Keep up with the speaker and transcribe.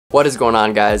What is going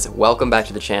on, guys? Welcome back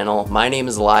to the channel. My name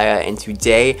is EliaahF, and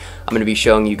today I'm going to be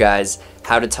showing you guys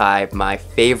how to tie my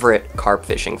favorite carp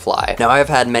fishing fly. Now, I've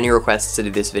had many requests to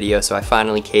do this video, so I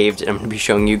finally caved, and I'm going to be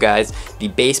showing you guys the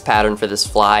base pattern for this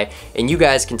fly, and you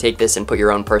guys can take this and put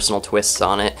your own personal twists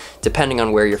on it, depending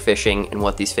on where you're fishing and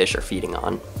what these fish are feeding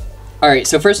on. Alright,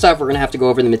 so first off, we're going to have to go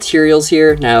over the materials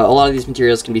here. Now, a lot of these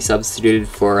materials can be substituted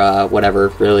for whatever,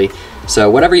 really. So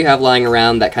whatever you have lying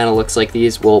around that kind of looks like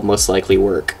these will most likely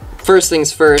work. First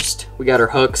things first, we got our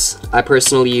hooks. I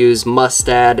personally use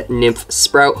Mustad Nymph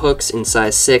Sprout hooks in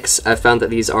size 6. I've found that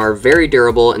these are very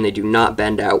durable and they do not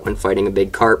bend out when fighting a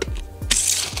big carp.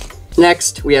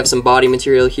 Next, we have some body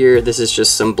material here. This is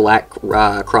just some black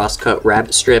cross-cut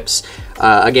rabbit strips.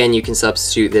 Again, you can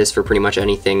substitute this for pretty much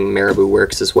anything. Marabou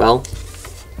works as well.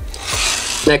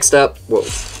 Next up,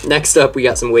 we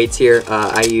got some weights here.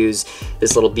 I use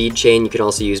this little bead chain. You can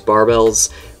also use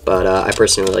barbells, but I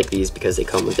personally like these because they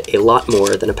come with a lot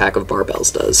more than a pack of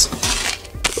barbells does.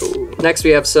 Next, we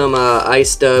have some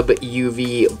Ice Dub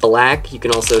UV Black. You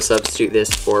can also substitute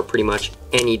this for pretty much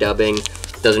any dubbing.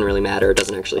 Doesn't really matter, it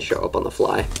doesn't actually show up on the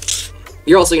fly.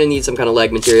 You're also going to need some kind of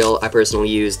leg material. I personally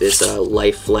use this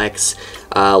Life Flex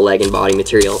leg and body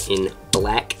material in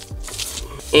black.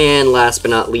 And last but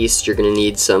not least, you're going to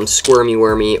need some squirmy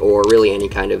wormy or really any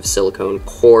kind of silicone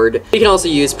cord. You can also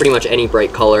use pretty much any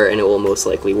bright color and it will most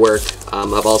likely work.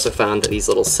 I've also found that these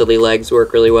little silly legs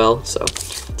work really well, so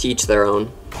to each their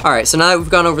own. Alright, so now that we've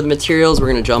gone over the materials, we're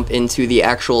going to jump into the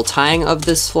actual tying of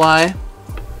this fly.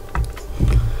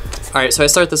 Alright, so I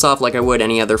start this off like I would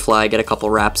any other fly, get a couple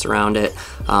wraps around it.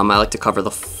 I like to cover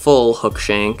the full hook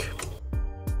shank.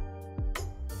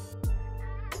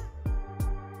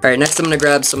 Alright, next I'm going to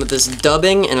grab some of this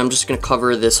dubbing and I'm just going to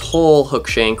cover this whole hook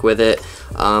shank with it.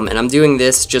 And I'm doing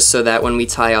this just so that when we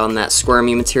tie on that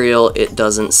squirmy material, it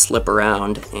doesn't slip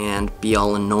around and be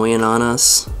all annoying on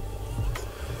us.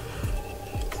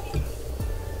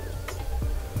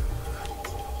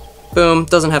 Boom,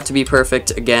 doesn't have to be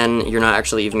perfect. Again, you're not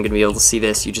actually even going to be able to see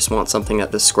this. You just want something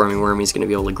that this squirmy wormy is going to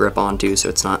be able to grip onto so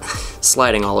it's not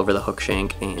sliding all over the hook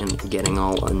shank and getting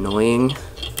all annoying.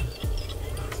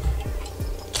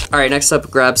 Alright, next up,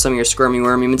 grab some of your squirmy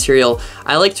wormy material.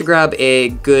 I like to grab a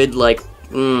good,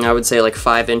 I would say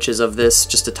 5 inches of this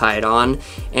just to tie it on,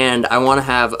 and I want to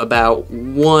have about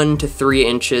 1 to 3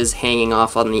 inches hanging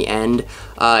off on the end.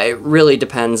 It really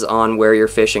depends on where you're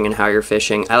fishing and how you're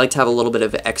fishing. I like to have a little bit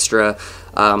of extra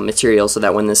material so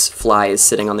that when this fly is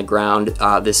sitting on the ground,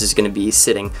 this is going to be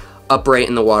sitting upright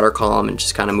in the water column and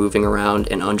just kind of moving around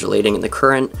and undulating in the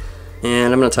current.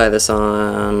 And I'm going to tie this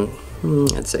on,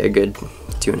 I'd say a good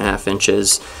 2.5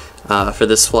 inches for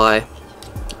this fly.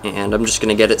 And I'm just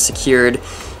going to get it secured,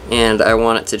 and I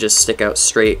want it to just stick out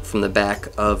straight from the back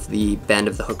of the bend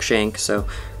of the hook shank, so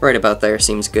right about there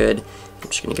seems good. I'm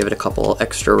just going to give it a couple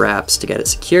extra wraps to get it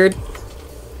secured.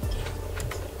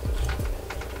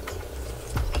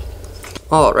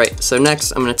 Alright, so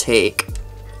next I'm going to take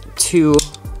 2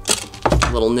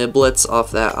 little niblets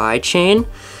off that eye chain,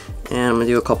 and I'm going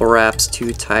to do a couple wraps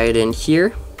to tie it in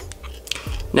here.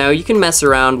 Now, you can mess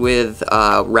around with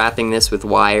wrapping this with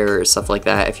wire or stuff like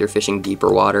that if you're fishing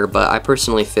deeper water, but I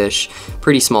personally fish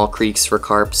pretty small creeks for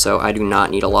carp, so I do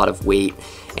not need a lot of weight.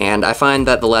 And I find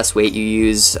that the less weight you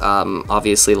use,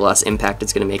 obviously the less impact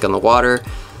it's going to make on the water.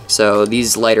 So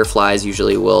these lighter flies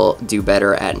usually will do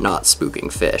better at not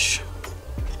spooking fish.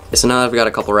 So now that I've got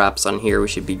a couple wraps on here, we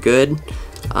should be good.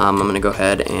 I'm going to go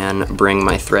ahead and bring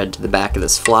my thread to the back of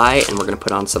this fly, and we're going to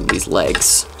put on some of these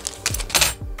legs.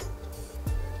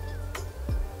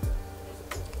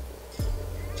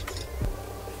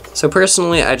 So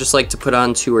personally, I just like to put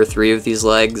on 2 or 3 of these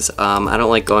legs. I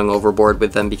don't like going overboard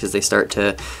with them because they start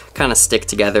to kind of stick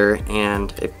together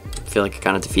and I feel like it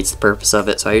kind of defeats the purpose of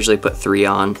it. So I usually put 3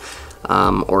 on,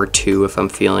 or 2 if I'm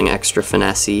feeling extra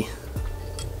finessey.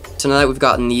 So now that we've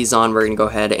gotten these on, we're going to go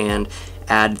ahead and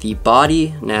add the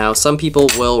body. Now, some people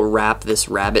will wrap this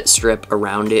rabbit strip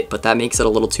around it, but that makes it a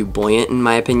little too buoyant in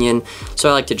my opinion. So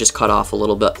I like to just cut off a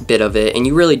little bit of it, and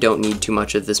you really don't need too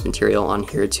much of this material on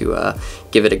here to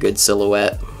give it a good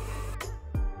silhouette.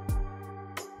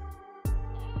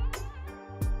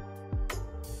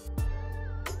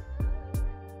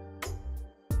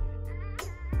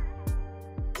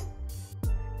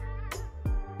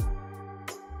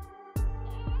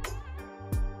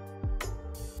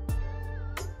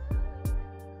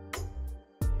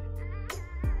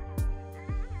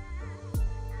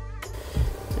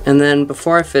 And then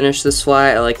before I finish this fly,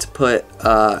 I like to put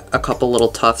a couple little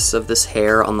tufts of this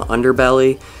hair on the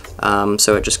underbelly,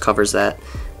 so it just covers that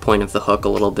point of the hook a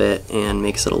little bit and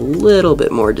makes it a little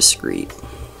bit more discreet.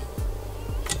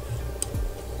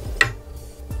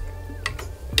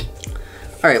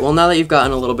 Alright, well now that you've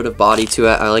gotten a little bit of body to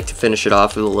it, I like to finish it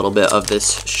off with a little bit of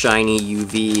this shiny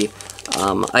UV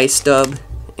ice dub,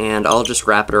 and I'll just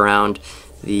wrap it around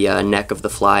the neck of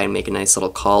the fly and make a nice little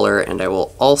collar, and I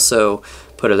will also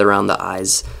put it around the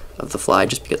eyes of the fly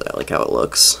just because I like how it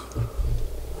looks.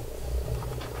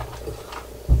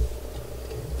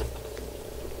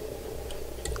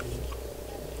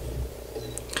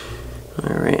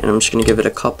 Alright, and I'm just going to give it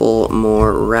a couple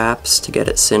more wraps to get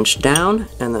it cinched down,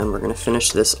 and then we're going to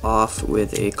finish this off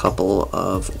with a couple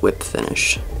of whip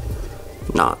finish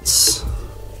knots.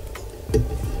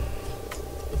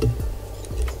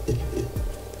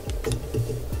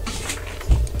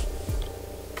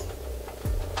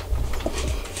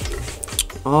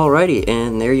 Alrighty,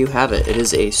 and there you have it. It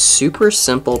is a super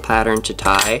simple pattern to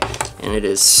tie, and it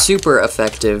is super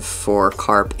effective for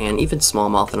carp and even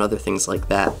smallmouth and other things like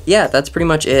that. Yeah, that's pretty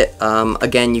much it.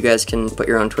 Again, you guys can put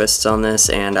your own twists on this,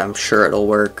 and I'm sure it'll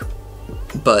work,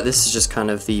 but this is just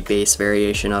kind of the base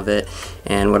variation of it,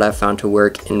 and what I've found to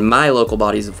work in my local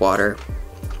bodies of water.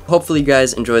 Hopefully you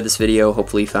guys enjoyed this video,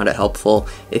 hopefully you found it helpful.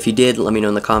 If you did, let me know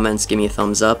in the comments, give me a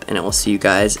thumbs up, and I will see you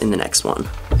guys in the next one.